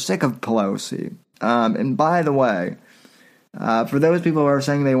 They're sick of Pelosi. And by the way, for those people who are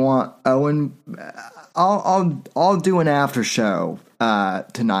saying they want Owen, I'll do an after show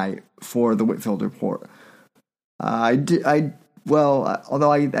tonight for the Whitfield Report. Although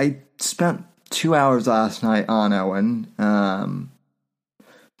I spent 2 hours last night on Owen.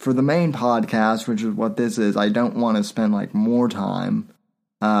 For the main podcast, which is what this is, I don't want to spend more time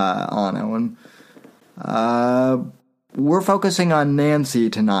on Owen. We're focusing on Nancy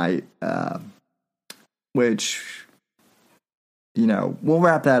tonight, which, we'll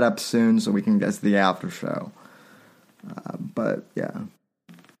wrap that up soon so we can get to the after show. But yeah.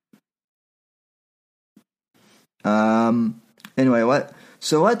 Anyway,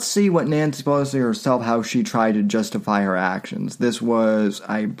 let's see what Nancy Pelosi herself, how she tried to justify her actions. This was,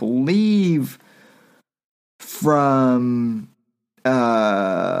 I believe, from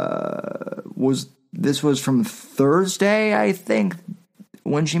this was from Thursday, I think,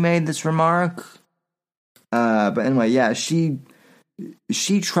 when she made this remark. But anyway, yeah, she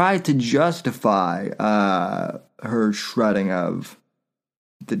tried to justify her shredding of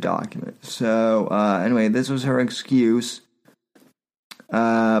the document. So anyway, this was her excuse.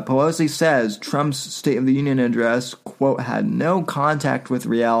 Pelosi says Trump's State of the Union address, quote, had no contact with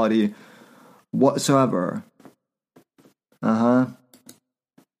reality whatsoever. All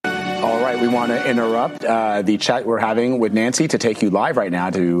right, we want to interrupt the chat we're having with Nancy to take you live right now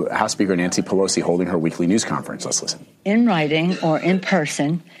to House Speaker Nancy Pelosi holding her weekly news conference. Let's listen. In writing or in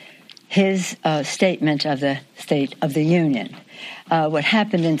person, his statement of the State of the Union. What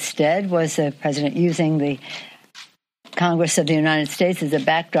happened instead was the president using the Congress of the United States as a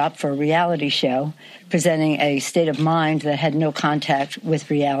backdrop for a reality show, presenting a state of mind that had no contact with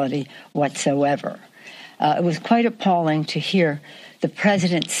reality whatsoever. It was quite appalling to hear the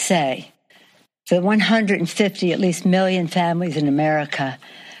president say the 150 at least million families in America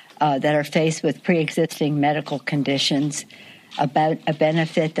that are faced with pre-existing medical conditions about a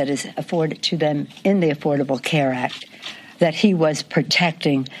benefit that is afforded to them in the Affordable Care Act, that he was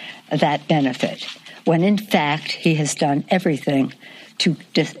protecting that benefit, when in fact he has done everything to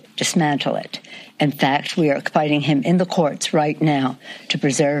dismantle it. In fact, we are fighting him in the courts right now to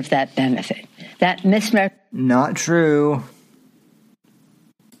preserve that benefit. That Not true.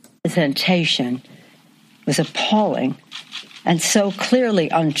 Presentation was appalling and so clearly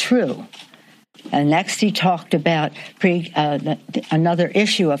untrue. And next he talked about another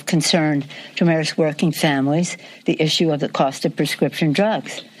issue of concern to America's working families, the issue of the cost of prescription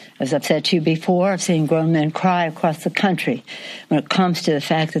drugs. As I've said to you before, I've seen grown men cry across the country when it comes to the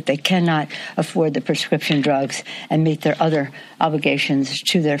fact that they cannot afford the prescription drugs and meet their other obligations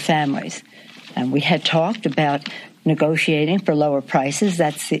to their families. And we had talked about negotiating for lower prices.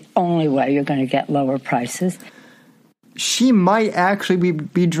 That's the only way you're going to get lower prices. She might actually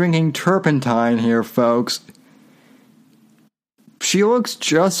be drinking turpentine here, folks. She looks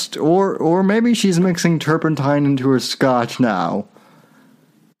just, or maybe she's mixing turpentine into her scotch now.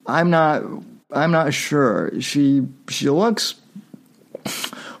 I'm not sure. She looks,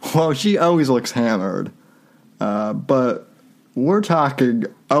 well, she always looks hammered. But we're talking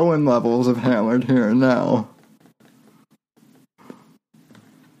Owen levels of hammered here now.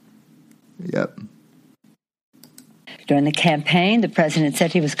 Yep. During the campaign, the president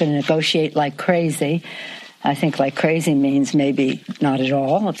said he was going to negotiate like crazy. I think like crazy means maybe not at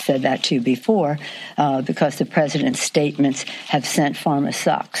all. I've said that to you before, because the president's statements have sent pharma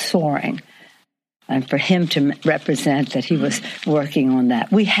stocks soaring. And for him to represent that he was working on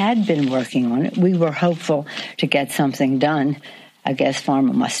that. We had been working on it. We were hopeful to get something done. I guess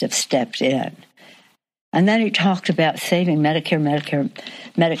pharma must have stepped in. And then he talked about saving Medicare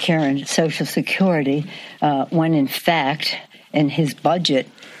and Social Security, when in fact, in his budget,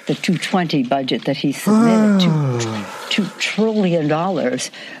 the 220 budget that he submitted, $2 trillion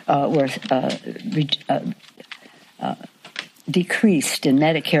decreased in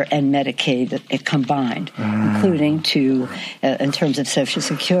Medicare and Medicaid combined, including to, in terms of Social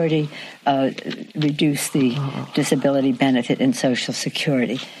Security, reduce the disability benefit in Social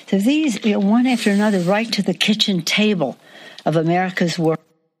Security. So these, one after another, right to the kitchen table of America's work.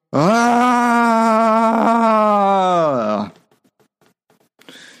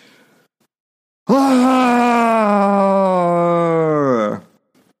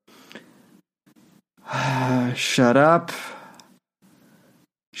 Shut up.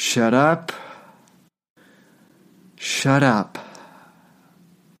 Shut up. Shut up.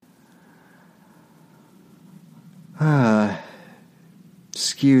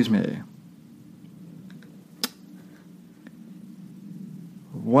 Excuse me.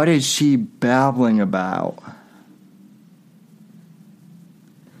 What is she babbling about?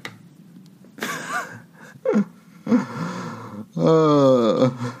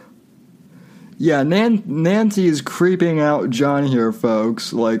 Yeah, Nancy is creeping out Johnny here,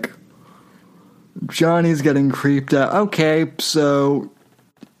 folks. Like, Johnny's getting creeped out. Okay, so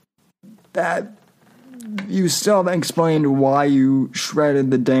that you still haven't explained why you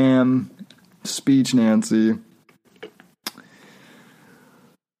shredded the damn speech, Nancy.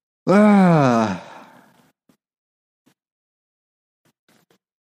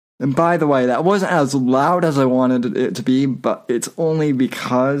 And by the way, that wasn't as loud as I wanted it to be, but it's only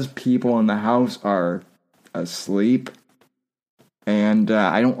because people in the house are asleep. And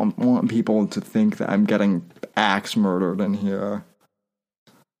I don't want people to think that I'm getting axe murdered in here.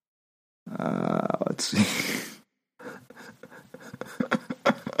 Let's see.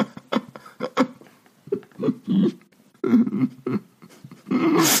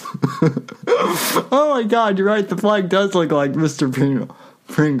 Oh my god, you're right, the flag does look like Mr. Pringle.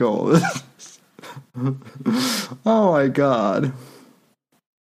 Oh my god.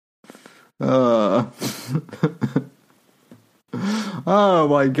 Oh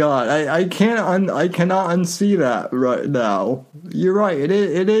my god. I cannot unsee that right now. You're right. It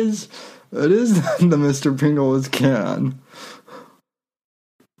is the Mr. Pringle's can.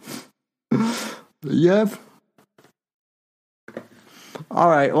 Yep. All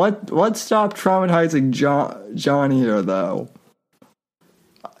right. Let's stop traumatizing Johnny here, though.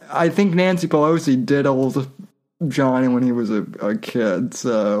 I think Nancy Pelosi diddled Johnny when he was a kid,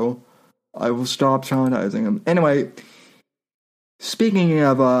 so I will stop traumatizing him. Anyway, speaking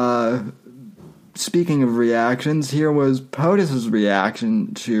of reactions, here was POTUS's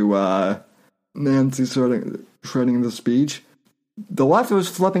reaction to Nancy shredding the speech. The left was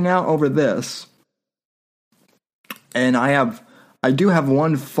flipping out over this, and I do have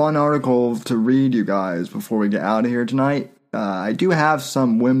one fun article to read you guys before we get out of here tonight. I do have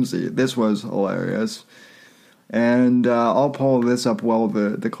some whimsy. This was hilarious. And I'll pull this up while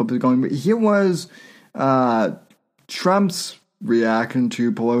the clip is going. But here was Trump's reaction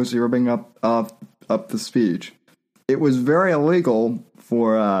to Pelosi ripping up the speech. It was very illegal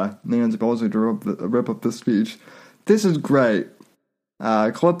for Nancy Pelosi to rip up the speech. This is great.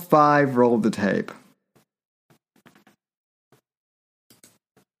 Clip 5, roll the tape.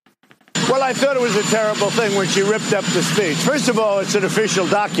 Well, I thought it was a terrible thing when she ripped up the speech. First of all, it's an official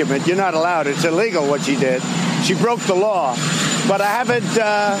document. You're not allowed. It's illegal what she did. She broke the law. But I haven't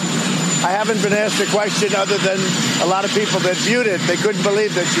been asked a question other than a lot of people that viewed it. They couldn't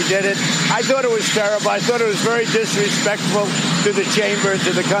believe that she did it. I thought it was terrible. I thought it was very disrespectful to the chamber,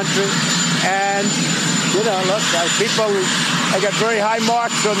 to the country. And, you know, look, I got very high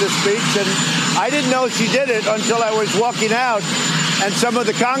marks on the speech, and I didn't know she did it until I was walking out, and some of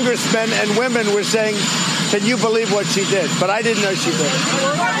the congressmen and women were saying, can you believe what she did? But I didn't know she did.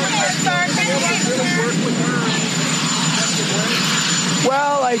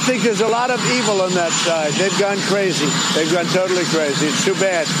 Well, I think there's a lot of evil on that side. They've gone crazy. They've gone totally crazy. It's too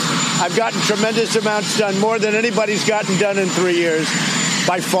bad. I've gotten tremendous amounts done, more than anybody's gotten done in 3 years,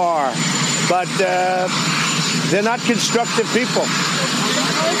 by far. But they're not constructive people.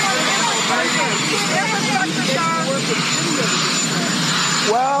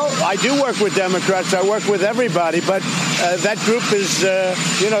 Well, I do work with Democrats. I work with everybody. But that group is,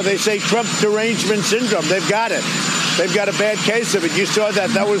 they say Trump derangement syndrome. They've got it. They've got a bad case of it. You saw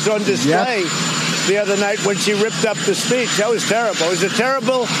that. That was on display the other night when she ripped up the speech. That was terrible. It was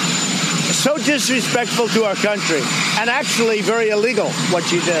terrible, so disrespectful to our country, and actually very illegal what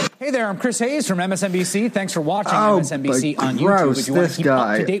she did. Hey there, I'm Chris Hayes from MSNBC. Thanks for watching MSNBC on YouTube. If you want to keep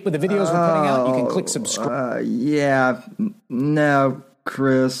up to date with the videos we're putting out, you can click subscribe. No,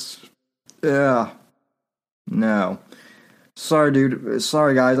 Chris. Yeah. No. Sorry, dude.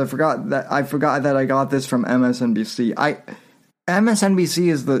 Sorry, guys. I forgot that I got this from MSNBC. MSNBC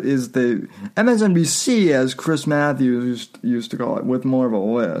is the MSNBC, as Chris Matthews used to call it, with more of a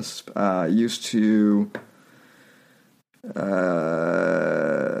lisp. Used to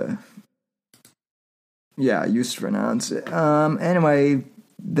pronounce it. Anyway,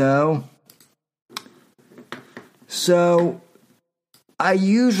 though, so I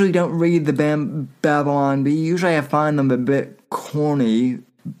usually don't read the Babylon Bee. Usually I find them a bit corny,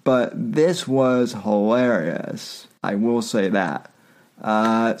 but this was hilarious. I will say that.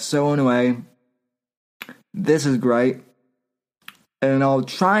 So anyway, this is great. And I'll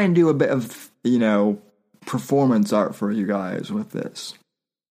try and do a bit of, performance art for you guys with this.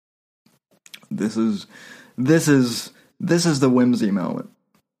 This is the whimsy moment.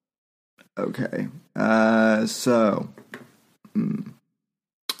 Okay.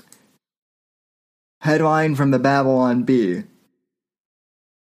 Headline from the Babylon Bee.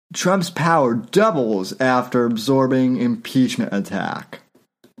 Trump's power doubles after absorbing impeachment attack.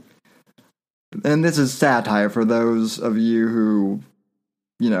 And this is satire for those of you who,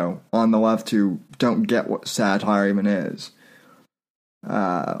 on the left who don't get what satire even is.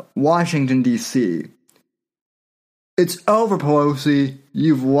 Washington, D.C. It's over, Pelosi.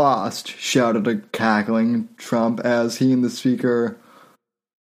 You've lost, shouted a cackling Trump as he and the Speaker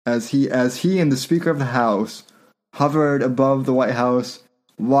of the House hovered above the White House,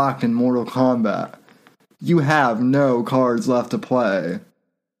 locked in mortal combat. You have no cards left to play.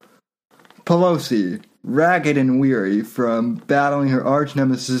 Pelosi, ragged and weary from battling her arch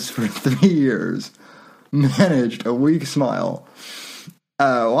nemesis for 3 years, managed a weak smile.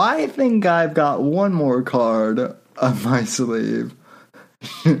 Oh, I think I've got one more card up my sleeve.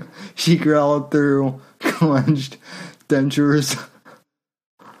 She growled through clenched dentures.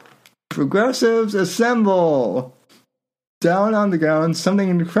 Progressives, assemble! Down on the ground, something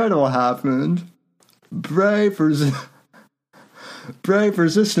incredible happened. Brave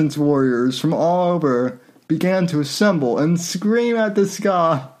resistance warriors from all over began to assemble and scream at this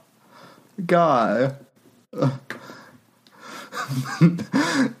guy.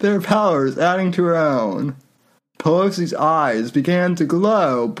 Their powers adding to her own. Pelosi's eyes began to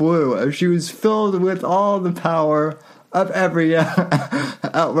glow blue as she was filled with all the power of every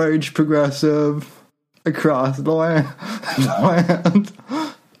outraged progressive across the land.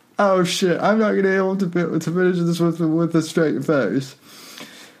 Oh shit, I'm not going to be able to finish this with a straight face.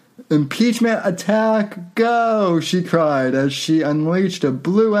 Impeachment attack, go, she cried as she unleashed a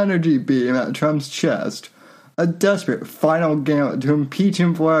blue energy beam at Trump's chest. A desperate final gauntlet to impeach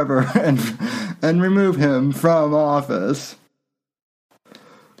him forever and remove him from office.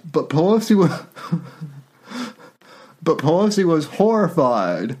 But Pelosi was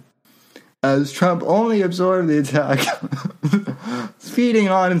horrified as Trump only absorbed the attack, feeding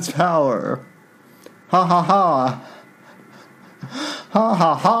on its power. Ha ha ha. Ha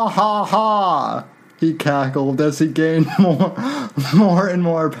ha ha ha ha. He cackled as he gained more and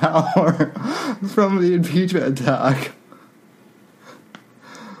more power from the impeachment attack.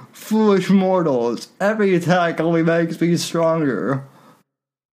 Foolish mortals, every attack only makes me stronger.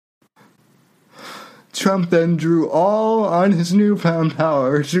 Trump then drew all on his newfound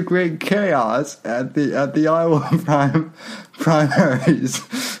power to create chaos at the Iowa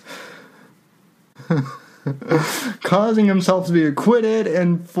primaries, causing himself to be acquitted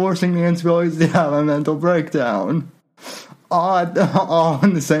and forcing Nancy Pelosi to have a mental breakdown, all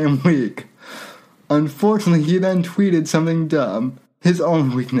in the same week. Unfortunately, he then tweeted something dumb, his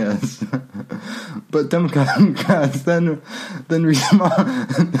own weakness. But Democrats then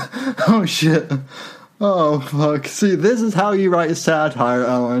respond. Oh shit. Oh fuck. See, this is how you write satire,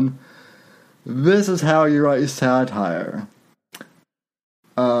 Ellen. This is how you write satire.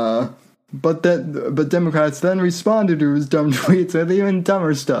 But Democrats then responded to his dumb tweets with even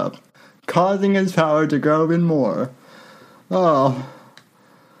dumber stuff, causing his power to grow even more. Oh,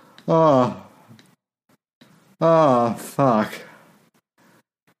 fuck.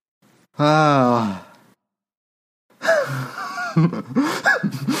 Now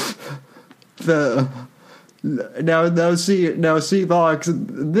see, Fox.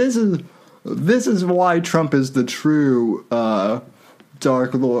 This is why Trump is the true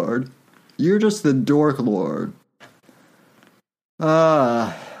Dark Lord. You're just the Dork Lord.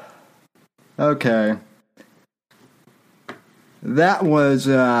 Okay. That was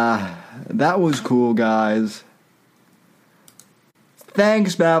cool, guys.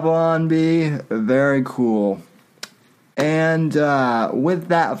 Thanks, Babylon B. Very cool. And with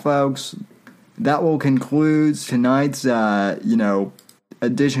that, folks, that will conclude tonight's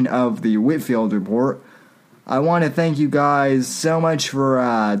edition of the Whitfield Report. I want to thank you guys so much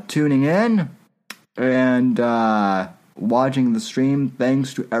for tuning in and watching the stream.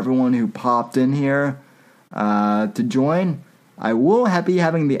 Thanks to everyone who popped in here to join. I will be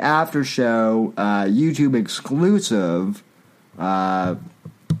having the after show YouTube exclusive right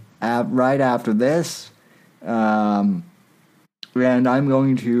after this, and I'm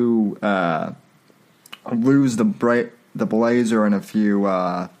going to lose the blazer and a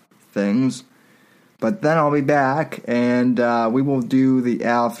few things. But then I'll be back, and we will do the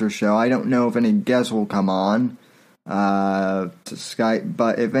after show. I don't know if any guests will come on to Skype,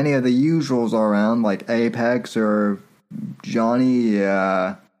 but if any of the usuals are around, like Apex or Johnny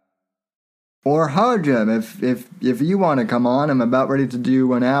or Hajim, if you want to come on, I'm about ready to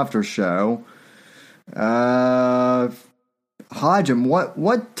do an after show. Hajim,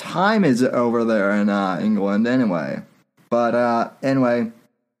 what time is it over there in England anyway? But anyway.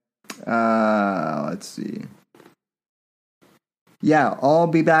 Let's see. Yeah, I'll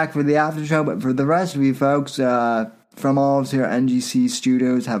be back for the after show, but for the rest of you folks, from all of us here at NGC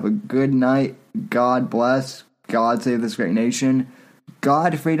Studios, have a good night. God bless. God save this great nation.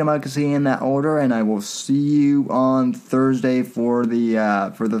 God, freedom, democracy in that order, and I will see you on Thursday for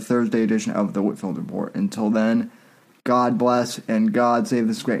the Thursday edition of the Whitfield Report. Until then, God bless and God save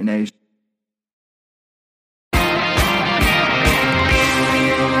this great nation.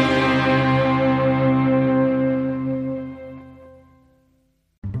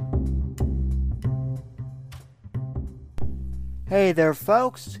 Hey there,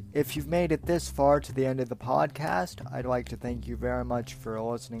 folks. If you've made it this far to the end of the podcast, I'd like to thank you very much for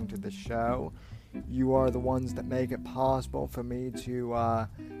listening to the show. You are the ones that make it possible for me to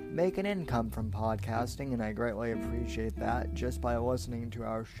make an income from podcasting, and I greatly appreciate that just by listening to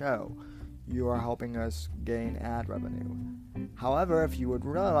our show. You are helping us gain ad revenue. However, if you would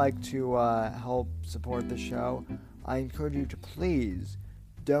really like to help support the show, I encourage you to please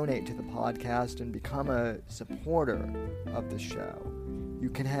donate to the podcast and become a supporter of the show. You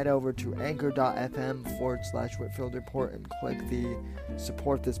can head over to anchor.fm/Whitfield Report and click the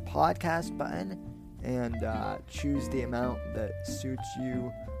support this podcast button and choose the amount that suits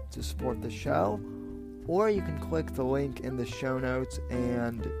you to support the show. Or you can click the link in the show notes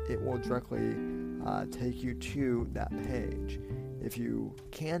and it will directly take you to that page. If you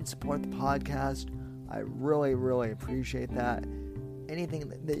can support the podcast, I really, really appreciate that.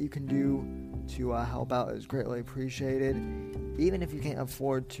 Anything that you can do to help out is greatly appreciated. Even if you can't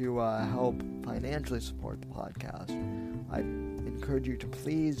afford to help financially support the podcast, I encourage you to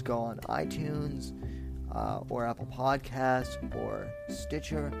please go on iTunes or Apple Podcasts or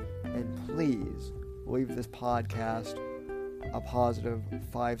Stitcher, and please leave this podcast a positive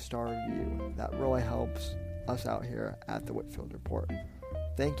 5-star review. That really helps us out here at the Whitfield Report.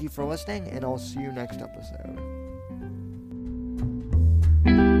 Thank you for listening, and I'll see you next episode.